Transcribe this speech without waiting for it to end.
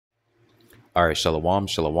All right, shalom,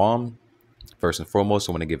 shalom. First and foremost,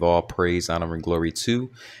 I want to give all praise, honor, and glory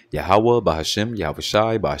to Yahweh, Bahashim, Yahweh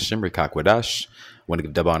Shai, Bahashim, Rikakwadash. I want to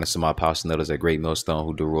give double honor to my apostle and others at Great Millstone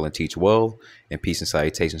who do rule and teach well. And peace and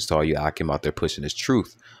salutations to all you Akim out there pushing this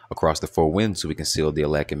truth across the four winds so we can seal the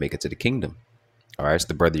elect and make it to the kingdom. All right, it's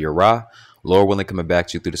the brother Yara. Lord willing, coming back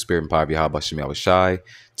to you through the spirit and power of Yahweh, Bahashim, Yahweh Shai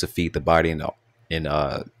to feed the body and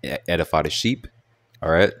edify the sheep.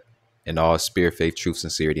 All right, in all spirit, faith, truth,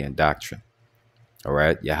 sincerity, and doctrine. All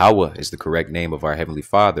right. Yahweh is the correct name of our Heavenly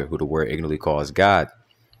Father, who the word ignorantly calls God.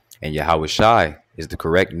 And Yahweh Shai is the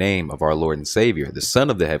correct name of our Lord and Savior, the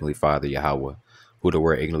Son of the Heavenly Father, Yahweh, who the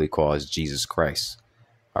word ignorantly calls Jesus Christ.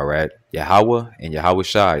 All right. Yahweh and Yahweh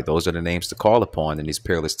Shai, those are the names to call upon in these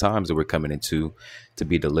perilous times that we're coming into to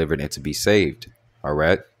be delivered and to be saved. All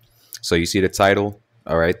right. So you see the title.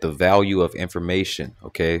 All right. The value of information.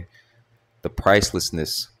 OK, the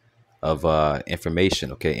pricelessness of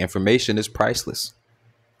information. OK, information is priceless.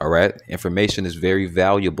 All right. Information is very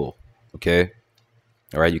valuable. OK.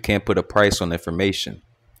 All right. You can't put a price on information.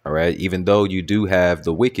 All right. Even though you do have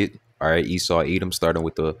the wicked. All right. Esau, Edom, starting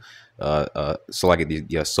with the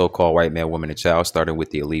so-called white man, woman, and child, starting with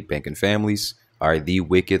the elite banking families. All right. The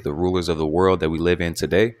wicked, the rulers of the world that we live in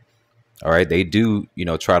today. All right. They do,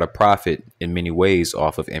 try to profit in many ways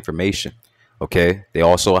off of information. OK. They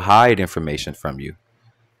also hide information from you.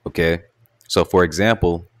 OK. So, for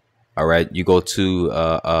example, all right, you go to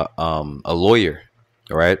a lawyer.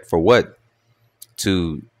 All right. For what?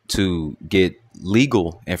 To get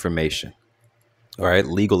legal information. All right.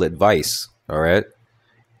 Legal advice. All right.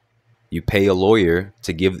 You pay a lawyer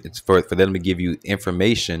to give for them to give you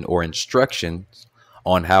information or instructions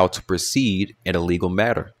on how to proceed in a legal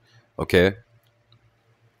matter. OK.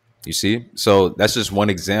 You see, so that's just one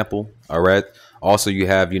example. All right. Also, you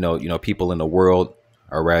have, people in the world.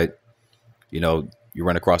 All right. You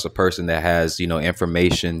run across a person that has,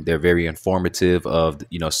 information. They're very informative of,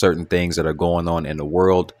 certain things that are going on in the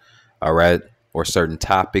world. All right. Or certain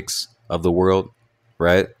topics of the world.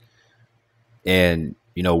 Right. And,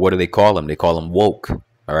 what do they call them? They call them woke.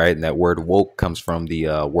 All right. And that word woke comes from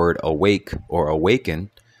the word awake or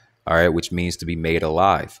awaken. All right. Which means to be made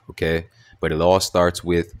alive. OK. But it all starts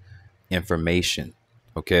with information.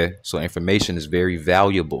 OK. So information is very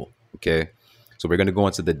valuable. OK. So we're going to go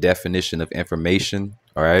into the definition of information.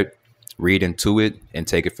 All right. Read into it and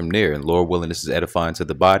take it from there. And Lord willing, this is edifying to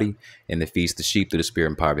the body and it feeds the sheep through the spirit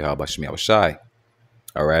and power of Yahweh Shai Shai.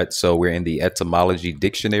 All right. So we're in the etymology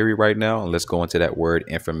dictionary right now. And let's go into that word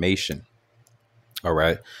information. All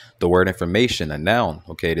right. The word information, a noun.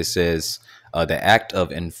 OK, this says the act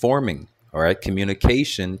of informing. All right.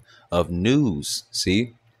 Communication of news.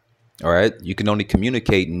 See. All right. You can only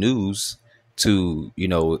communicate news to,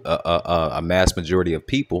 a mass majority of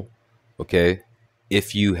people. OK,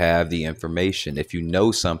 if you have the information, if you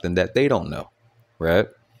know something that they don't know. Right.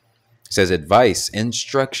 It says advice,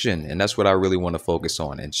 instruction. And that's what I really want to focus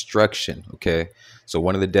on. Instruction. OK, so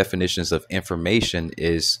one of the definitions of information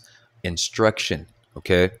is instruction.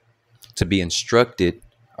 OK, to be instructed.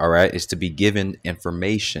 All right, is to be given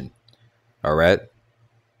information. All right.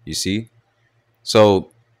 You see,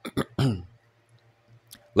 so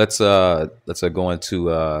let's go into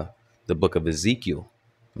the book of Ezekiel.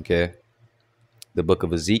 OK, the book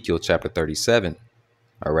of Ezekiel, chapter 37.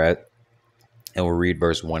 All right. And we'll read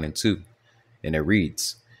verse 1 and 2. And it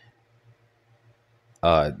reads,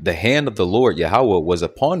 the hand of the Lord Yahweh was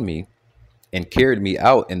upon me and carried me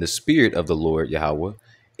out in the spirit of the Lord Yahweh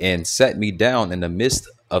and set me down in the midst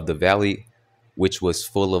of the valley, which was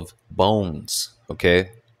full of bones.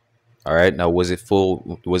 OK. All right. Now, was it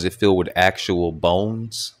filled with actual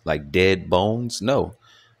bones, like dead bones? No.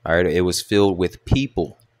 All right. It was filled with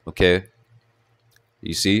people. OK.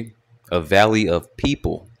 You see, a valley of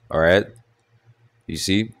people. All right. You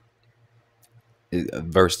see,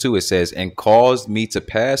 verse 2, it says, and caused me to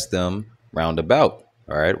pass them round about.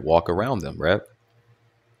 All right. Walk around them. Right.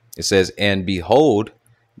 It says, and behold,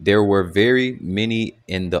 there were very many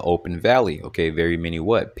in the open valley. OK. Very many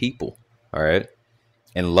what? People. All right.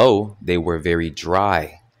 And lo, they were very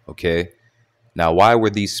dry. OK. Now, why are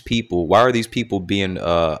these people being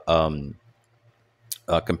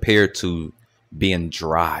compared to being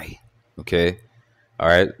dry? OK. All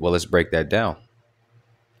right. Well, let's break that down.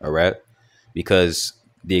 All right. Because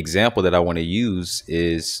the example that I want to use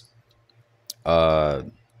is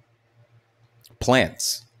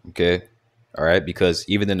plants. OK. All right. Because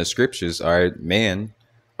even in the scriptures, all right, man,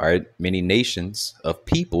 all right, many nations of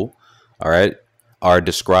people, all right, are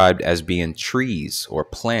described as being trees or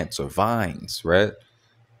plants or vines. Right.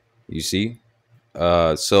 You see.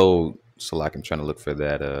 So like I'm trying to look for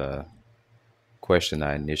that. question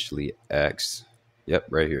I initially asked. Yep,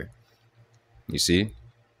 right here. You see?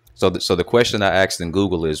 So the question I asked in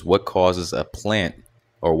Google is what causes a plant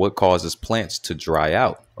or what causes plants to dry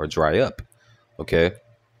out or dry up? Okay.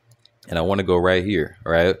 And I want to go right here.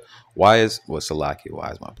 All right. Salaki,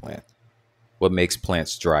 why is my plant? What makes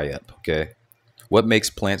plants dry up? Okay. What makes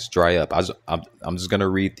plants dry up? I'm just gonna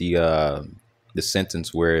read the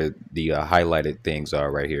sentence where the highlighted things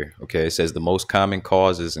are right here. Okay, it says the most common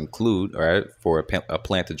causes include, all right, for a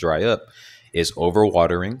plant to dry up is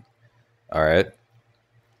overwatering, all right,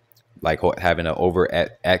 like having an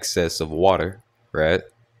access of water, right?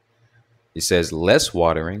 It says less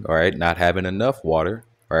watering, all right, not having enough water,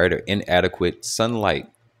 all right, or inadequate sunlight,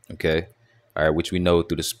 okay, all right, which we know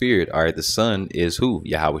through the spirit, all right, the sun is who?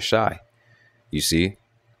 Yahweh Shai. You see,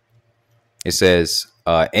 it says,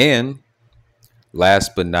 and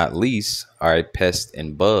last but not least, all right, pests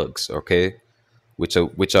and bugs, okay, which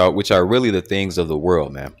are really the things of the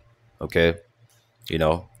world, man. Okay, you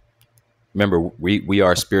know, remember we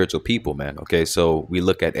are spiritual people, man. Okay, so we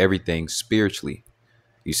look at everything spiritually.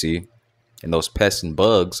 You see, and those pests and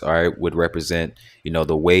bugs, all right, would represent, you know,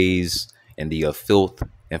 the ways and the filth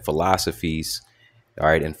and philosophies, all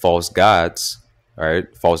right, and false gods, all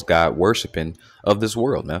right, false god worshiping of this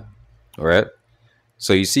world, man. All right.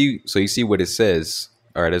 So you see what it says.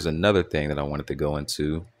 All right, there's another thing that I wanted to go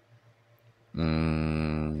into.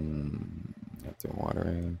 After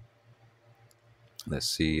watering. Let's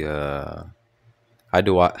see. How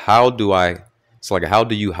do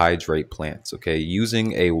you hydrate plants? Okay,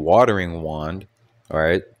 using a watering wand, all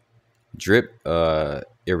right, drip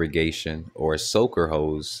irrigation or a soaker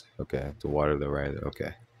hose, okay, to water the right,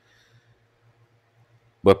 okay.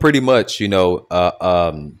 But pretty much, you know,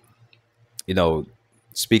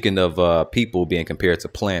 speaking of people being compared to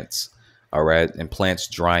plants, all right, and plants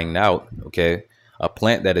drying out, okay, a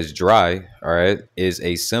plant that is dry, all right, is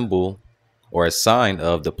a symbol or a sign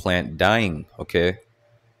of the plant dying, okay.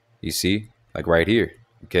 You see, like right here,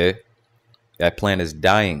 okay, that plant is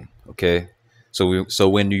dying, okay. So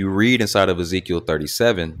when you read inside of Ezekiel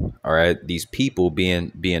 37, all right, these people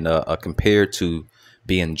being compared to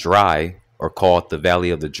being dry or called the valley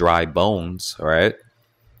of the dry bones, all right,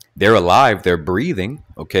 they're alive, they're breathing,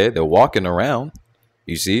 okay, they're walking around,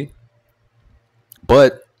 you see,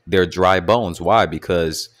 but they're dry bones. Why?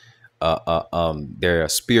 Because they're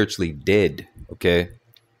spiritually dead, okay,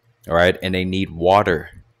 all right, and they need water,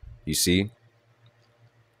 you see.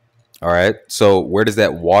 All right, so where does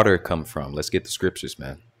that water come from? Let's get the scriptures,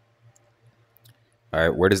 man. All right,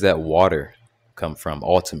 where does that water come from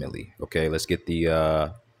ultimately? Okay, let's get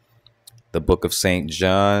the book of St.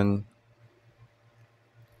 John.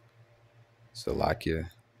 Salakia.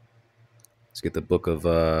 Let's get the book of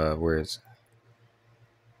where is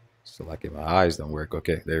Salakia? My eyes don't work.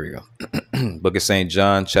 Okay, there we go. Book of St.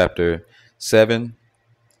 John, chapter 7.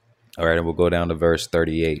 All right, and we'll go down to verse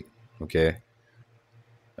 38. Okay.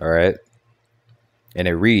 All right. And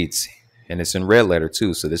it reads, and it's in red letter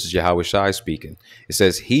too. So this is Yahweh Shai speaking. It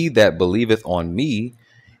says, he that believeth on me,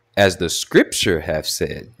 as the scripture hath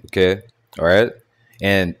said. Okay. All right.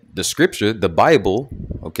 And the scripture, the Bible,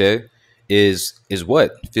 okay, is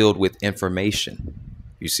what? Filled with information.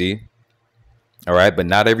 You see? All right. But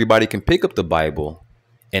not everybody can pick up the Bible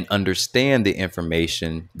and understand the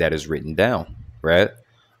information that is written down. Right.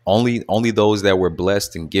 Only those that were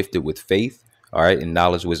blessed and gifted with faith, all right, and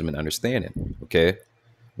knowledge, wisdom, and understanding, okay,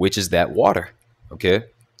 which is that water, okay.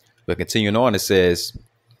 But continuing on, it says,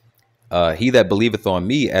 he that believeth on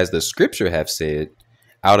me, as the scripture hath said,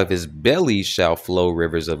 out of his belly shall flow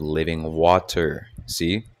rivers of living water.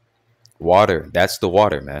 See, water, that's the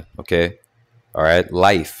water, man, okay. All right,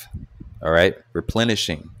 life, all right,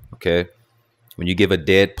 replenishing, okay. When you give a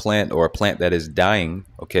dead plant or a plant that is dying,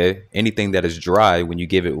 okay, anything that is dry, when you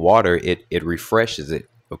give it water, it refreshes it,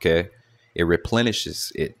 okay. It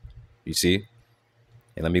replenishes it, you see?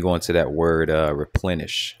 And let me go into that word,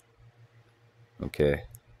 replenish. Okay,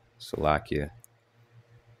 Salakia.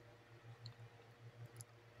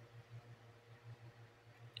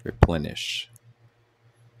 Replenish.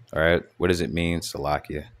 All right, what does it mean,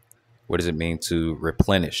 Salakia? What does it mean to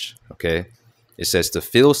replenish? Okay, it says to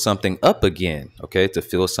fill something up again, okay, to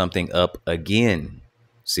fill something up again.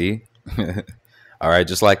 See? All right,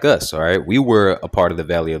 just like us, all right, we were a part of the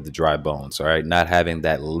valley of the dry bones, all right, not having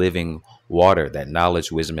that living water, that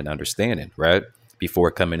knowledge, wisdom, and understanding, right,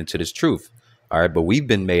 before coming into this truth, all right, but we've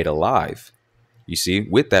been made alive, you see,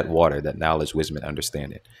 with that water, that knowledge, wisdom, and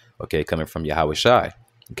understanding, okay, coming from Yahweh Shai,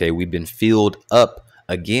 okay, we've been filled up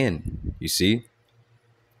again, you see,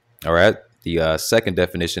 all right, the second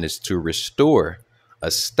definition is to restore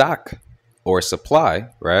a stock or supply,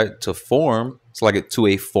 right, to form It's like to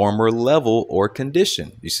a former level or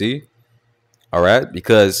condition. You see? All right,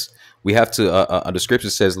 because we have to. The scripture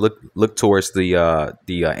says, "Look towards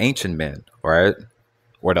the ancient men." All right,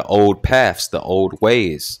 or the old paths, the old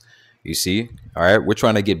ways. You see? All right, we're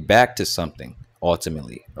trying to get back to something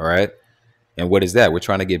ultimately. All right, and what is that? We're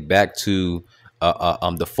trying to get back to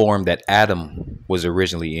the form that Adam was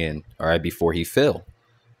originally in. All right, before he fell.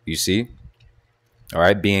 You see? All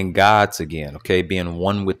right, being gods again. Okay, being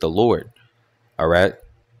one with the Lord. All right,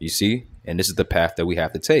 you see? And this is the path that we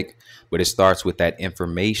have to take. But it starts with that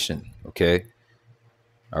information. Okay.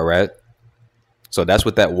 All right. So that's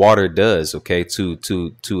what that water does. Okay. To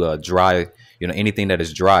dry, anything that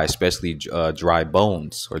is dry, especially dry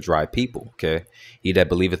bones or dry people. Okay. He that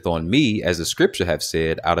believeth on me, as the scripture have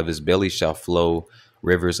said, out of his belly shall flow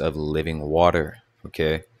rivers of living water.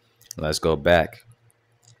 Okay. Let's go back.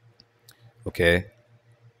 Okay.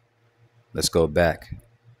 Let's go back.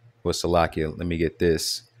 What's Salakia? Let me get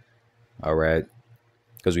this. All right.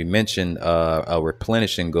 Because we mentioned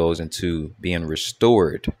replenishing goes into being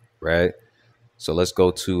restored, right? So let's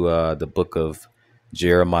go to the book of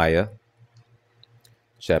Jeremiah,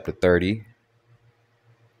 chapter 30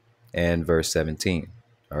 and verse 17.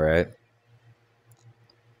 All right.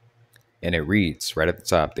 And it reads right at the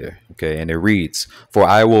top there. Okay. And it reads, "For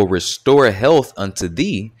I will restore health unto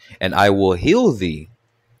thee, and I will heal thee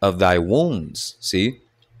of thy wounds. See,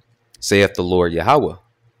 saith the Lord Yahweh."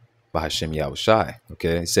 By Hashem Yahushai.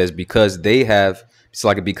 Okay. It says, because they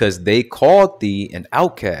called thee an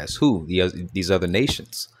outcast. Who? These other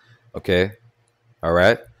nations. Okay. All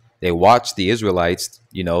right. They watched the Israelites,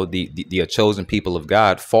 the chosen people of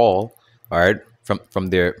God fall. All right. From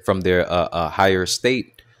their higher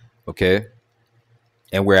state. Okay.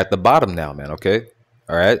 And we're at the bottom now, man. Okay.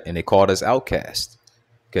 All right. And they called us outcast.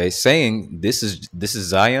 Okay. Saying this is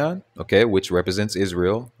Zion. Okay. Which represents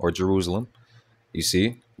Israel or Jerusalem. You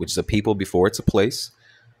see, which is a people before it's a place.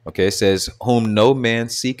 Okay, it says, whom no man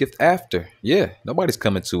seeketh after. Yeah, nobody's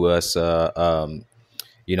coming to us, trying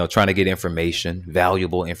to get information,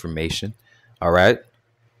 valuable information. All right.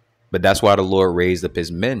 But that's why the Lord raised up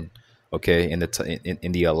his men, okay, in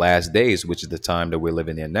the last days, which is the time that we're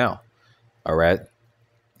living in now. All right.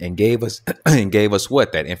 And gave us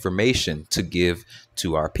what? That information to give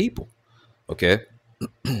to our people. Okay.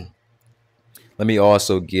 Let me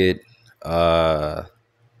also get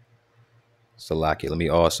Salaki. Let me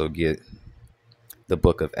also get the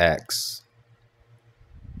book of Acts.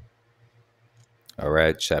 All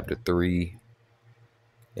right, chapter 3.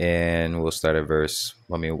 And we'll start at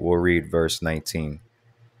we'll read verse 19.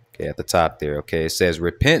 Okay, at the top there. Okay, it says,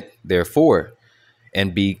 "Repent, therefore,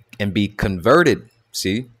 and be converted."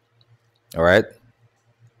 See? All right.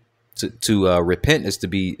 To repent is to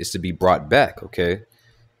be brought back, okay?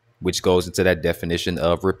 Which goes into that definition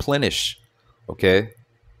of replenish. Okay.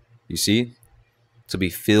 You see? To be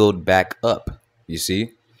filled back up. You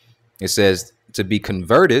see? It says to be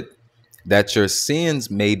converted, that your sins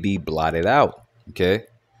may be blotted out. Okay.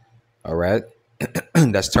 All right.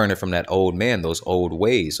 That's turning from that old man, those old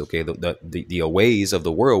ways. Okay. The ways of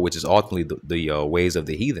the world, which is ultimately the ways of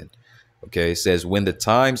the heathen. Okay. It says, when the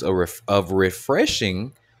times of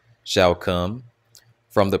refreshing shall come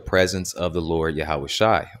from the presence of the Lord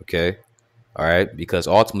Yahushai. Okay. All right. Because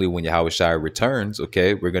ultimately, when Yahushai returns,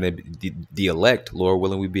 okay, we're going to be the elect, Lord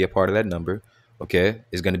willing, we be a part of that number. Okay.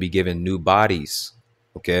 Is going to be given new bodies.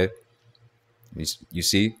 Okay. You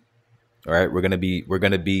see? All right. We're going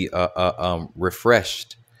to be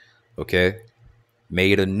refreshed. Okay.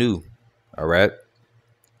 Made anew. All right.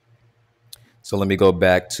 So let me go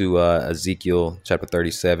back to Ezekiel chapter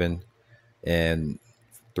 37 and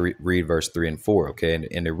read verse 3 and 4. Okay.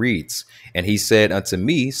 And it reads, "And he said unto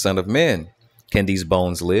me, Son of man, can these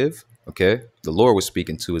bones live?" Okay. The Lord was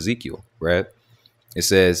speaking to Ezekiel, right? It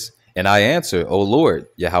says, "And I answer, O Lord,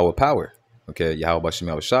 Yahweh power." Okay. Yahweh Bashem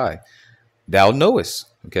Yahushai, "Thou knowest."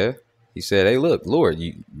 Okay. He said, "Hey, look, Lord,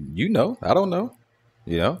 you know, I don't know,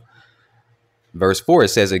 Verse 4, it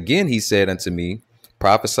says, "Again, he said unto me,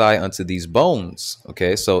 prophesy unto these bones."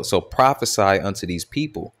 Okay. So prophesy unto these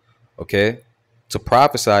people. Okay. To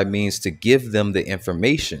prophesy means to give them the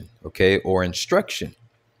information, okay, or instruction,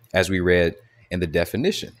 as we read in the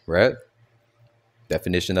definition, right?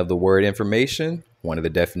 Definition of the word information. One of the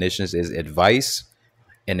definitions is advice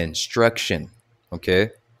and instruction, okay?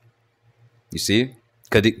 You see?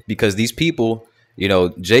 Because these people,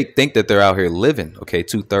 Jake think that they're out here living, okay?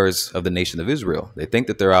 2/3 of the nation of Israel. They think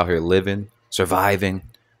that they're out here living, surviving,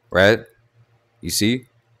 right? You see?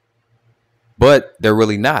 But they're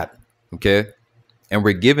really not, okay? And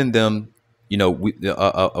we're giving them,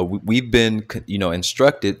 we've been,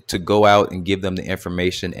 instructed to go out and give them the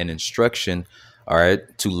information and instruction, all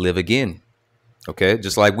right, to live again. Okay,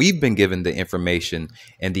 just like we've been given the information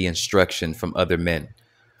and the instruction from other men,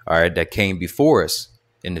 all right, that came before us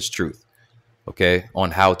in this truth, okay,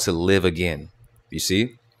 on how to live again. You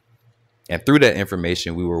see? And through that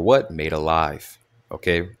information, we were what? Made alive.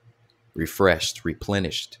 Okay, refreshed,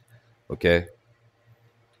 replenished. Okay,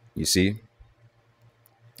 you see?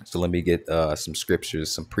 So let me get some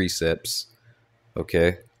scriptures, some precepts.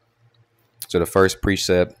 Okay, so the first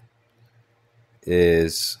precept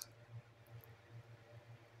is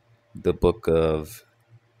the book of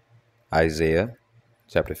Isaiah,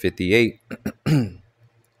 chapter 58. And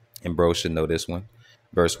bro should know this one.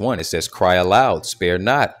 Verse 1, it says, cry aloud, spare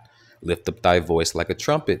not, lift up thy voice like a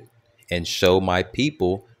trumpet, and show my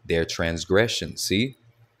people their transgression. See?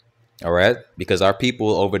 All right. Because our people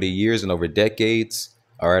over the years and over decades,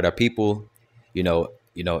 all right, our people,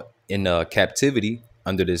 in captivity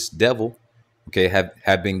under this devil, okay,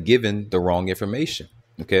 have been given the wrong information.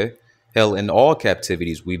 Okay. Hell, in all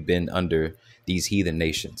captivities, we've been under these heathen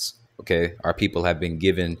nations. Okay. Our people have been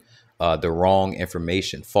given the wrong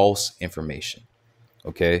information, false information.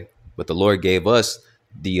 Okay. But the Lord gave us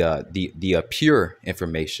the pure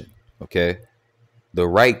information. Okay. The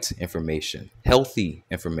right information, healthy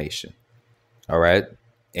information. All right.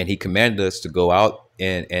 And he commanded us to go out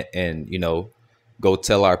and go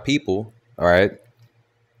tell our people, all right,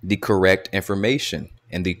 the correct information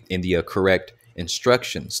and the correct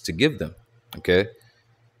instructions to give them. Okay.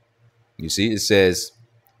 You see, it says,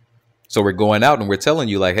 so we're going out and we're telling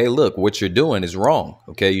you like, hey, look, what you're doing is wrong.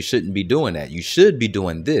 Okay. You shouldn't be doing that. You should be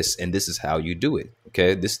doing this. And this is how you do it.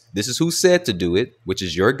 Okay. This is who said to do it, which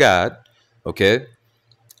is your God. Okay.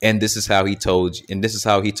 And this is how he told you, and this is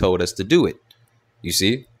how he told us to do it. You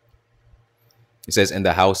see, it says in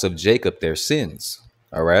the house of Jacob, their sins.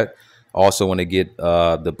 All right. Also want to get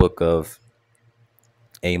the book of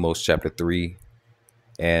Amos, chapter 3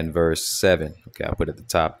 and verse 7. Okay. I'll put it at the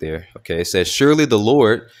top there. Okay. It says, surely the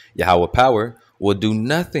Lord, Yahweh power, will do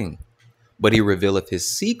nothing, but he revealeth his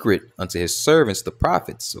secret unto his servants, the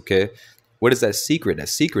prophets. Okay. What is that secret? That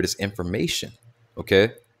secret is information.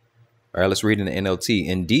 Okay. All right, let's read in the NLT.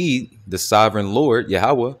 Indeed, the sovereign Lord,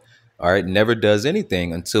 Yahweh, all right, never does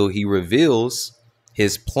anything until he reveals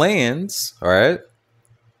his plans, all right,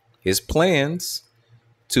 his plans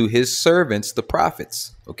to his servants, the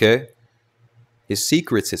prophets, okay? His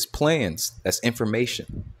secrets, his plans, that's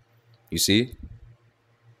information. You see?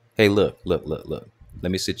 Hey, look. Let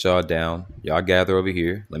me sit y'all down. Y'all gather over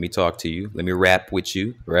here. Let me talk to you. Let me rap with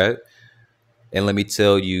you, right? And let me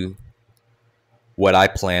tell you what I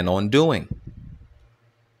plan on doing.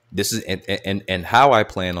 This is and how I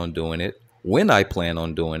plan on doing it, when I plan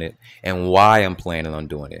on doing it, and why I'm planning on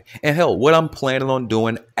doing it. And hell, what I'm planning on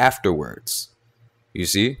doing afterwards. You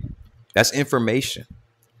see? That's information.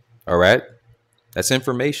 All right? That's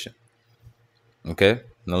information. Okay?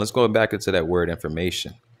 Now let's go back into that word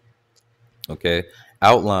information. Okay?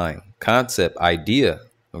 Outline, concept, idea.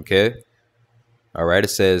 Okay? All right? It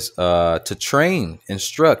says to train,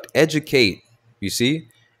 instruct, educate. You see,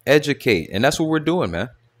 educate. And that's what we're doing, man.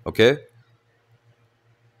 Okay.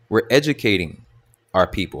 We're educating our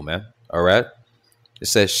people, man. All right. It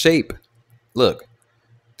says shape. Look,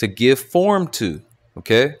 to give form to.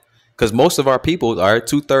 Okay. Because most of our people, all right,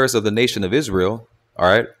 2/3 of the nation of Israel, all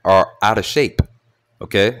right, are out of shape.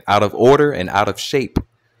 Okay. Out of order and out of shape.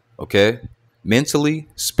 Okay. Mentally,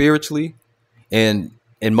 spiritually, and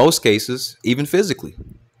in most cases, even physically.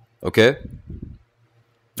 Okay.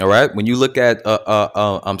 All right. When you look at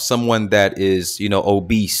someone that is,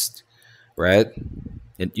 obese, right?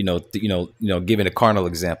 And giving a carnal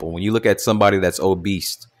example, when you look at somebody that's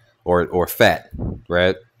obese or fat,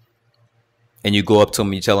 right? And you go up to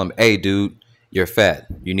them, you tell them, hey, dude, you're fat.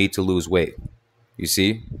 You need to lose weight. You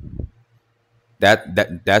see,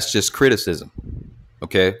 that's just criticism.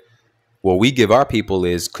 OK, what we give our people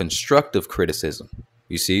is constructive criticism.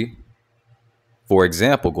 You see. For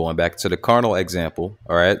example, going back to the carnal example,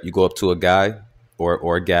 all right, you go up to a guy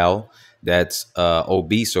or a gal that's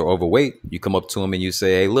obese or overweight. You come up to him and you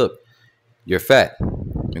say, hey, look, you're fat.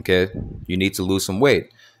 OK, you need to lose some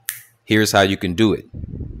weight. Here's how you can do it.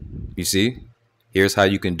 You see, here's how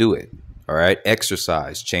you can do it. All right.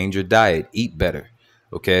 Exercise, change your diet, eat better.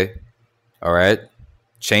 OK. All right.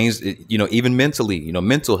 Change, even mentally,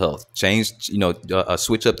 mental health, change,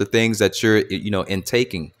 switch up the things that you're,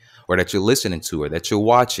 intaking, or that you're listening to, or that you're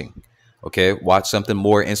watching. Okay. Watch something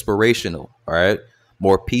more inspirational. All right.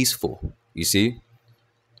 More peaceful. You see,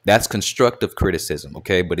 that's constructive criticism.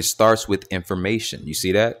 Okay. But it starts with information. You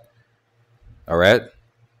see that? All right.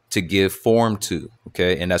 to give form to.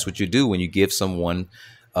 Okay. And that's what you do when you give someone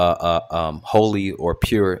holy or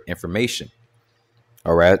pure information.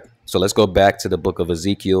 All right. So let's go back to the book of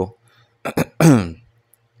Ezekiel.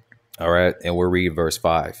 All right. And we'll read verse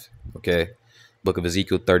 5. Okay. Book of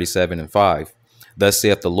Ezekiel 37:5. Thus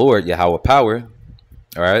saith the Lord Yahweh power.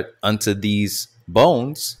 All right. Unto these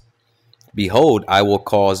bones, behold, I will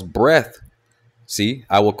cause breath. See,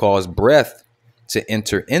 I will cause breath to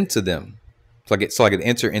enter into them. So I can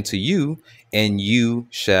enter into you, and you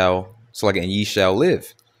shall, and ye shall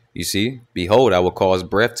live. You see, behold, I will cause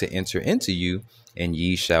breath to enter into you, and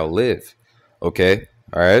ye shall live. Okay.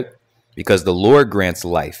 All right. Because the Lord grants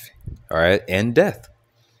life. All right. And death.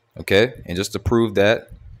 Okay. And just to prove that,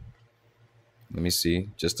 let me see,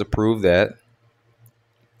 just to prove that.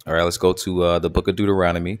 All right. Let's go to the book of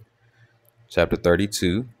Deuteronomy, chapter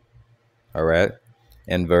 32. All right.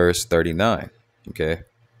 And verse 39. Okay.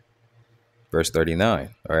 Verse 39.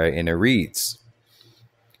 All right. And it reads,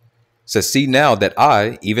 says, see now that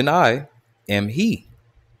I, even I, am he.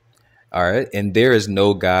 All right. And there is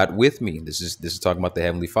no God with me. This is talking about the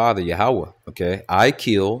Heavenly Father, Yahweh. Okay. I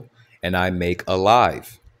kill and I make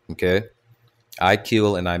alive. Okay. I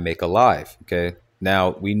kill and I make alive. Okay.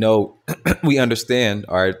 Now we know, we understand,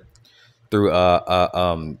 all right, through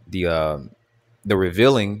the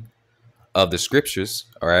revealing of the scriptures,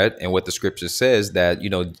 all right, and what the scripture says, that, you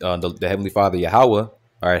know, the Heavenly Father Yahweh, all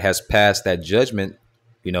right, has passed that judgment,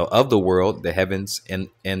 you know, of the world, the heavens and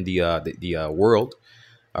the world,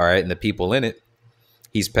 all right, and the people in it.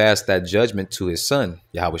 He's passed that judgment to his son,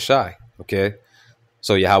 Yahweh Shai. Okay,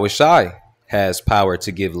 so Yahweh Shai has power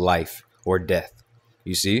to give life or death.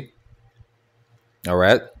 You see, all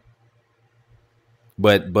right.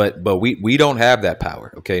 But we don't have that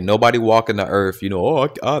power. Okay. Nobody walking the earth, you know, oh,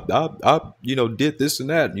 I you know, did this and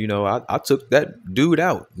that. You know, I took that dude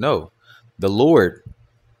out. No, the Lord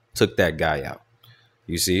took that guy out.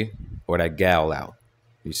 You see, or that gal out.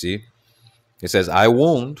 You see, it says, I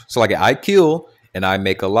wound. So like I kill and I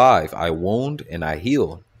make alive. I wound and I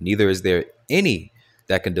heal. Neither is there any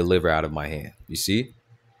that can deliver out of my hand. You see.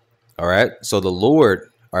 All right. So the Lord,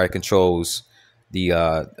 all right, controls the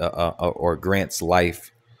or grants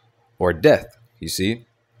life or death. You see.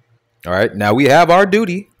 All right. Now we have our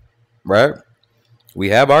duty, right? We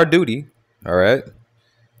have our duty. All right.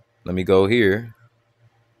 Let me go here.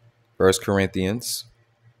 1 Corinthians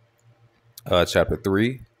chapter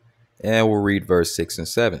 3, and we'll read verse 6 and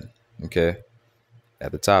 7. Okay.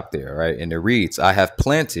 At the top there. All right. And it reads, I have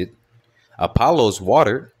planted, Apollos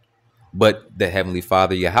watered, but the Heavenly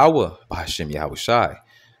Father Yahweh, Hashem Yahweh Shai,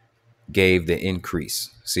 gave the increase.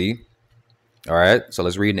 See? All right. So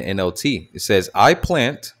let's read in the NLT. It says, I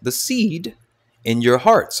plant the seed in your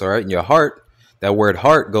hearts. All right. In your heart. That word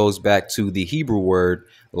heart goes back to the Hebrew word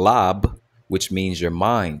lab, which means your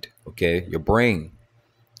mind. Okay. Your brain.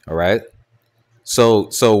 All right. So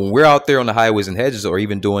when we're out there on the highways and hedges, or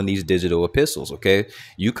even doing these digital epistles, okay,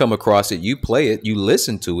 you come across it, you play it, you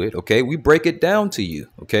listen to it. Okay. We break it down to you.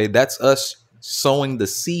 Okay. That's us sowing the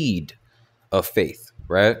seed of faith.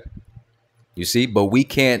 Right. You see, but we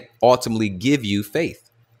can't ultimately give you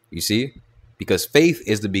faith, you see, because faith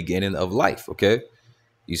is the beginning of life. OK,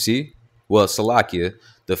 you see, well, Salakia,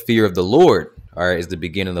 the fear of the Lord, all right, is the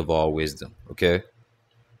beginning of all wisdom. OK,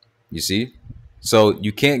 you see, so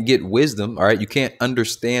you can't get wisdom. All right. You can't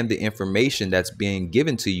understand the information that's being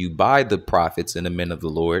given to you by the prophets and the men of the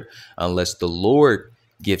Lord unless the Lord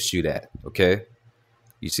gives you that. OK,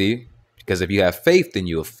 you see, because if you have faith, then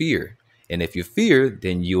you'll fear. And if you fear,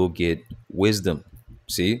 then you'll get wisdom.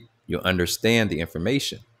 See, you'll understand the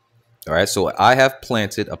information. All right. So I have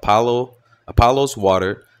planted, Apollos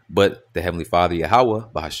watered, but the Heavenly Father Yahweh,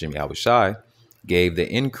 Bahashem Yahweh Shai, gave the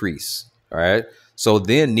increase. All right. So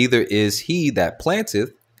then neither is he that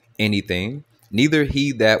planteth anything, neither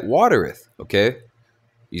he that watereth. Okay.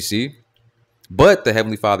 You see, but the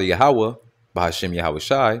Heavenly Father Yahweh, Bahashem Yahweh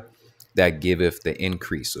Shai, that giveth the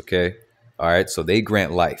increase. Okay. All right. So they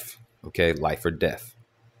grant life. Okay, life or death.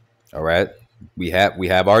 All right. We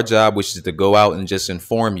have our job, which is to go out and just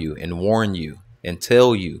inform you and warn you and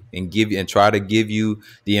tell you and give you and try to give you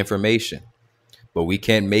the information. But we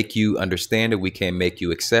can't make you understand it. We can't make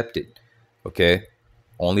you accept it. Okay.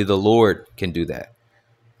 Only the Lord can do that.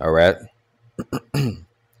 All right.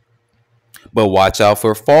 But watch out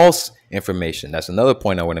for false information. That's another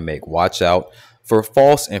point I want to make. Watch out for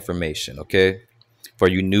false information. Okay. For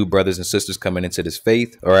you new brothers and sisters coming into this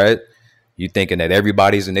faith, all right, you thinking that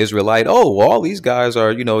everybody's an Israelite. Oh, well, all these guys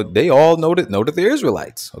are, you know, they all know that they're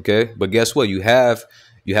Israelites. Okay, but guess what? You have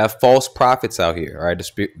false prophets out here. All right,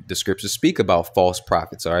 the scriptures speak about false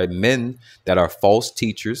prophets. All right, men that are false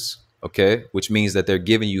teachers. Okay, which means that they're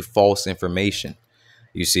giving you false information.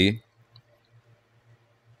 You see,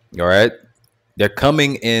 all right. They're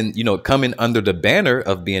coming in, coming under the banner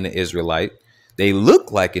of being an Israelite. They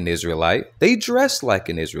look like an Israelite. They dress like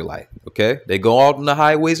an Israelite. Okay. They go out on the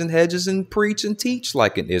highways and hedges and preach and teach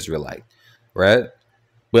like an Israelite. Right.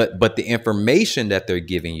 But the information that they're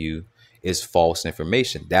giving you is false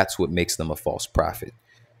information. That's what makes them a false prophet.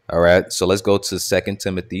 All right. So let's go to 2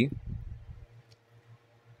 Timothy.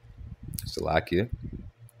 Salakia.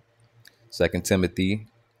 2 Timothy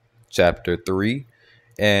chapter 3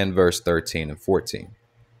 and verse 13 and 14.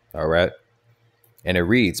 All right. And it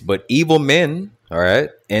reads, but evil men, all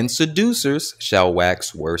right, and seducers shall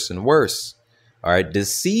wax worse and worse. All right.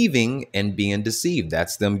 Deceiving and being deceived.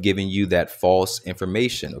 That's them giving you that false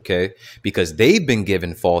information. OK, because they've been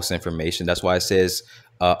given false information. That's why it says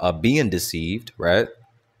being deceived. Right.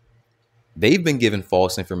 They've been given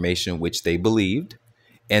false information, which they believed.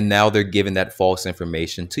 And now they're giving that false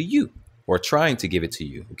information to you, or trying to give it to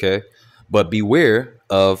you. OK, but beware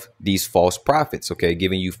of these false prophets. OK,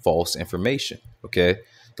 giving you false information. OK,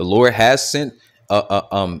 the Lord has sent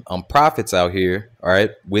prophets out here. All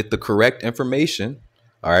right, with the correct information.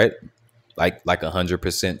 All right, like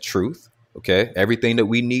 100% truth. OK, everything that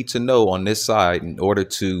we need to know on this side in order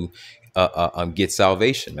to get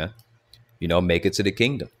salvation, man. Make it to the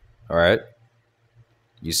kingdom. All right.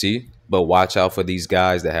 You see, but watch out for these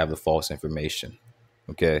guys that have the false information.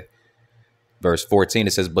 OK, verse 14,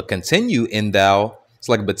 it says, but continue in thou. It's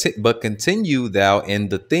like, but continue thou in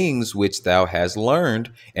the things which thou hast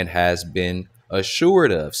learned and has been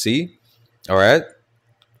assured of. See, all right.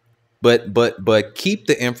 But keep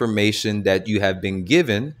the information that you have been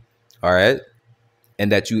given. All right,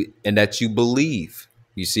 and that you believe.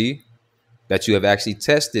 You see, that you have actually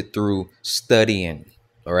tested through studying.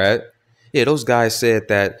 All right. Yeah, those guys said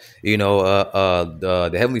that,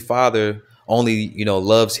 the Heavenly Father only,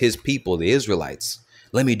 loves his people, the Israelites.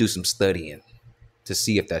 Let me do some studying to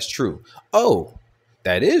see if that's true. Oh,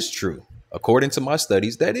 that is true. According to my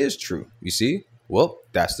studies, that is true. You see? Well,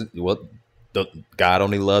 the God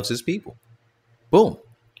only loves his people. Boom.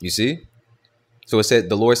 You see? So it said,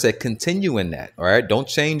 the Lord said, continue in that. All right. Don't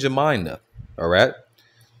change your mind up. All right.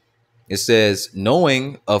 It says,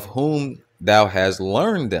 knowing of whom thou hast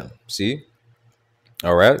learned them. See?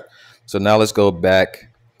 All right. So now let's go back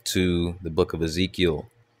to the book of Ezekiel.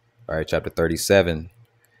 All right. Chapter 37.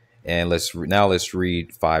 And let's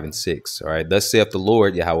read 5 and 6. All right. Thus saith the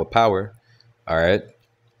Lord, Yahweh power. All right.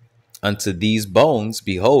 Unto these bones,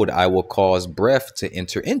 behold, I will cause breath to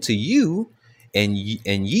enter into you, and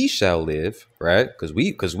ye shall live. Right.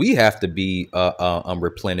 Because we have to be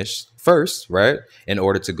replenished first. Right. In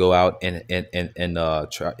order to go out and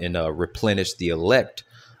replenish the elect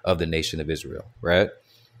of the nation of Israel. Right.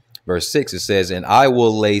 Verse 6, it says, and I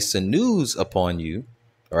will lay sinews upon you.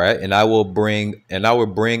 All right. And I will bring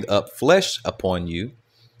up flesh upon you.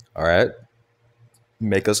 All right.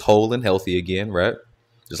 Make us whole and healthy again. Right.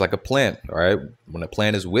 Just like a plant. All right. When a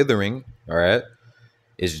plant is withering. All right.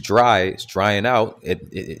 It's dry. It's drying out.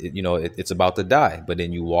 It's about to die. But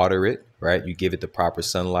then you water it. Right. You give it the proper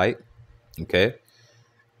sunlight. OK.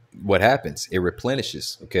 What happens? It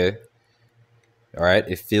replenishes. OK. All right.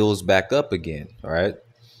 It fills back up again. All right.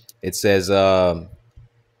 It says,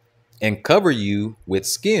 and cover you with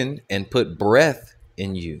skin and put breath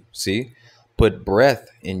in you. See, put breath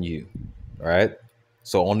in you. All right.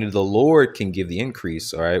 So only the Lord can give the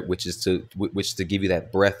increase. All right. Which is to give you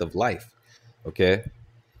that breath of life. OK.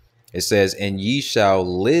 It says, and ye shall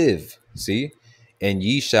live. See, and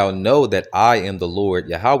ye shall know that I am the Lord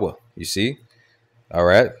Yahweh. You see. All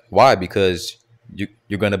right. Why? Because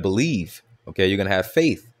you're going to believe. OK, you're going to have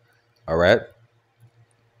faith. All right.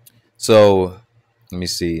 So let me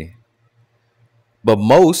see. But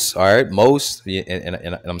most, all right,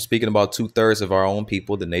 and I'm speaking about 2/3 of our own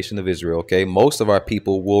people, the nation of Israel. OK, most of our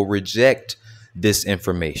people will reject this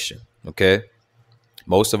information. OK,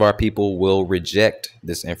 most of our people will reject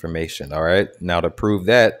this information. All right. Now, to prove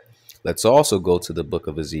that, let's also go to the book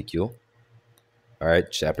of Ezekiel. All right.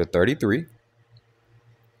 Chapter 33.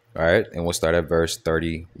 All right. And we'll start at verse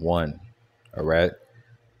 31. All right.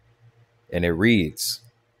 And it reads,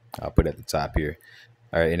 I'll put it at the top here.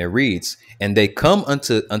 All right. And it reads, and they come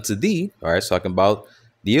unto thee. All right. Talking about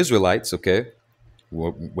the Israelites. OK.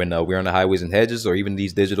 When we're on the highways and hedges, or even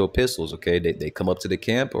these digital epistles. OK. They come up to the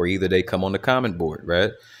camp, or either they come on the comment board.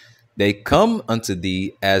 Right. They come unto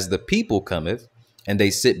thee as the people cometh, and they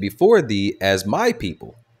sit before thee as my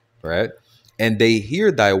people. Right. And they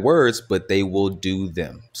hear thy words, but they will do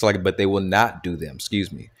them. But they will not do them.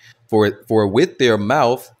 Excuse me. For with their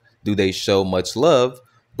mouth do they show much love,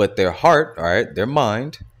 but their heart, all right, their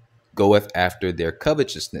mind, goeth after their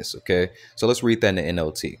covetousness. Okay, so let's read that in the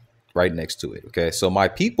NLT right next to it. Okay, so my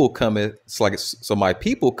people cometh, so my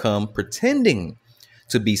people come pretending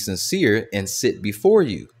to be sincere and sit before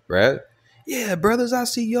you, right? Yeah, brothers, I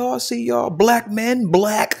see y'all, black men,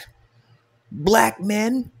 black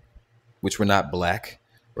men, which were not black,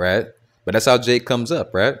 right? But that's how Jake comes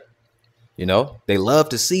up, right? You know, they love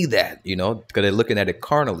to see that, you know, because they're looking at it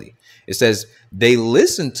carnally. It says they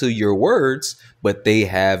listen to your words, but they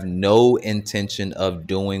have no intention of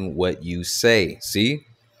doing what you say. See,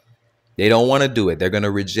 they don't want to do it. They're going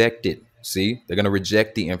to reject it. See, they're going to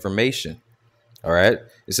reject the information. All right.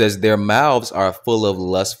 It says their mouths are full of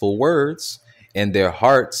lustful words and their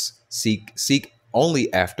hearts seek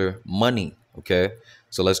only after money. Okay.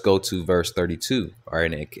 So let's go to verse 32. All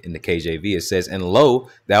right. In the KJV, it says, and lo,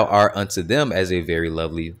 thou art unto them as a very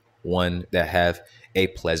lovely one that have a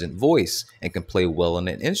pleasant voice and can play well on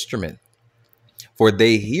an instrument. For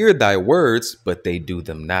they hear thy words, but they do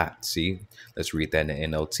them not. See, let's read that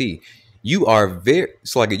in the NLT. You are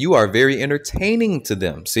very entertaining to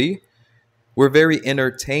them. See, we're very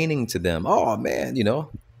entertaining to them. Oh man, you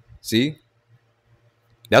know, see,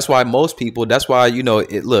 that's why most people, that's why, you know,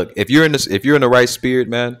 look, if you're in the right spirit,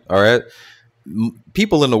 man. All right.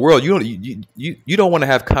 People in the world, you don't want to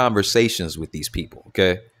have conversations with these people.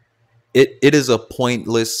 Okay. It is a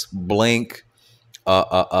pointless, blank,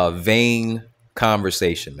 vain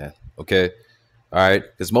conversation, man. Okay. All right.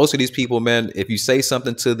 Because most of these people, man, if you say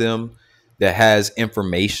something to them that has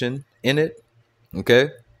information in it, okay,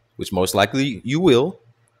 which most likely you will,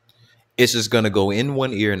 it's just going to go in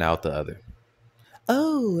one ear and out the other.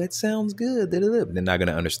 Oh, it sounds good. They're not going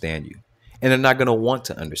to understand you, and they're not going to want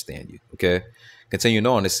to understand you. Okay. Continuing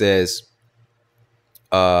on, it says,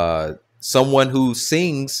 someone who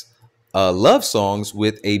sings love songs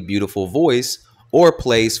with a beautiful voice or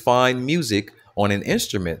plays fine music on an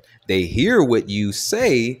instrument. They hear what you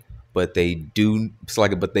say, but they don't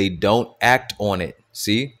act on it.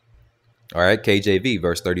 See? All right. KJV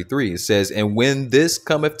verse 33. It says, and when this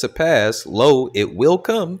cometh to pass, lo, it will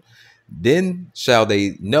come. Then shall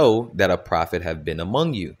they know that a prophet have been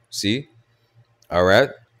among you. See? All right.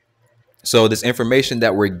 So this information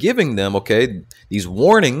that we're giving them, okay, these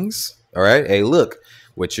warnings, all right, hey, look,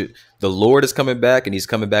 the Lord is coming back and he's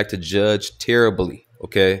coming back to judge terribly,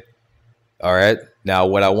 okay? All right. Now,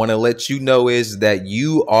 what I want to let you know is that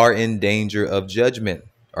you are in danger of judgment,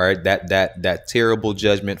 all right? That terrible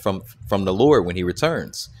judgment from the Lord when he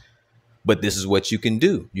returns. But this is what you can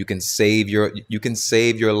do. You can save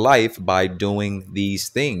your life by doing these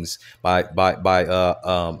things, by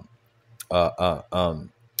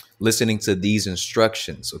listening to these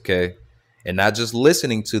instructions, okay? And not just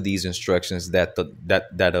listening to these instructions that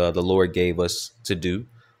the Lord gave us to do,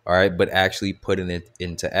 all right, but actually putting it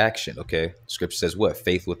into action, okay? Scripture says what?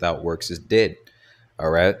 Faith without works is dead, all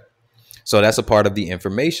right? So that's a part of the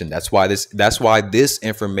information. That's why this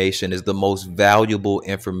information is the most valuable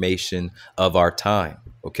information of our time,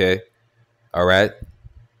 okay? All right?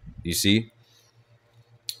 You see?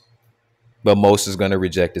 But most is going to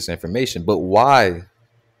reject this information. But why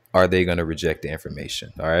are they going to reject the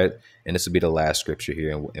information? All right. And this will be the last scripture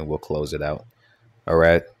here, and we'll close it out. All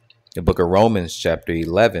right. The book of Romans, chapter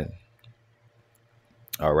 11.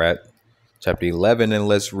 All right. Chapter 11. And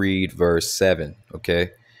let's read verse 7.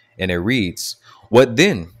 Okay. And it reads, what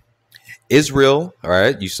then? Israel. All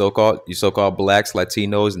right. You so-called blacks,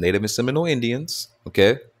 Latinos, Native and Seminole Indians.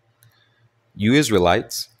 Okay. You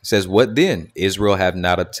Israelites. Says, what then? Israel have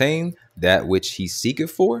not obtained that which he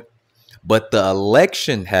seeketh for, but the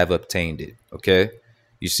election have obtained it. Okay.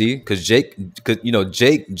 You see, because Jake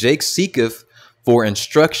seeketh for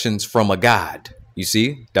instructions from a God. You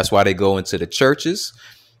see, that's why they go into the churches,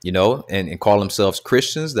 you know, and call themselves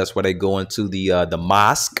Christians. That's why they go into the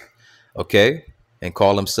mosque. Okay. And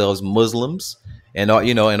call themselves Muslims and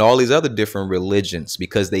all these other different religions,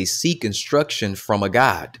 because they seek instruction from a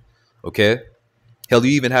God. Okay. Hell,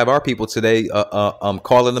 you even have our people today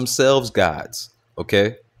calling themselves gods.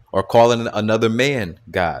 Okay. Or calling another man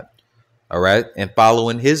God, all right, and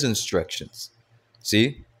following his instructions.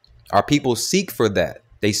 See, our people seek for that.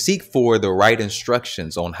 They seek for the right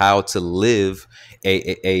instructions on how to live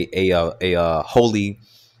a holy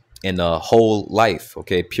and a whole life,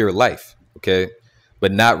 okay, pure life, okay,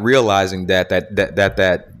 but not realizing that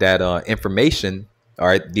information, all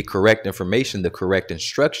right, the correct information, the correct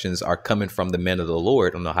instructions are coming from the men of the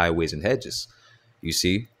Lord on the highways and hedges. You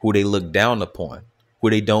see, who they look down upon, who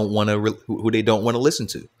they don't want to listen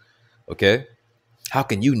to. Okay. How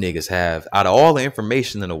can you niggas have, out of all the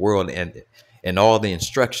information in the world and all the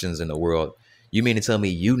instructions in the world, you mean to tell me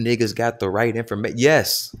you niggas got the right information?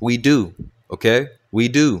 Yes, we do. Okay. We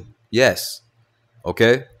do. Yes.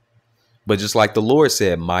 Okay. But just like the Lord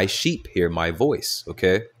said, my sheep hear my voice.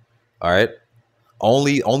 Okay. All right.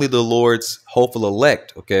 Only the Lord's hopeful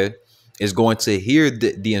elect, okay, is going to hear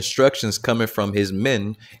the instructions coming from his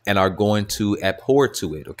men and are going to abhor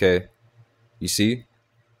to it. Okay. You see?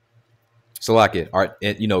 So like it, all right,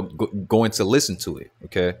 and going to listen to it.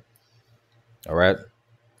 Okay. All right.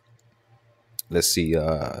 Let's see.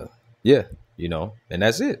 Yeah, and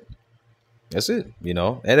that's it. That's it.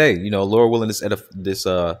 And hey, Lord willing, this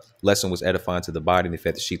lesson was edifying to the body and it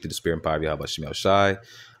fed the sheep to the spirit and power. How about Shemel Shai?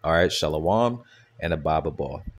 All right, Shalom and a Baba Ball.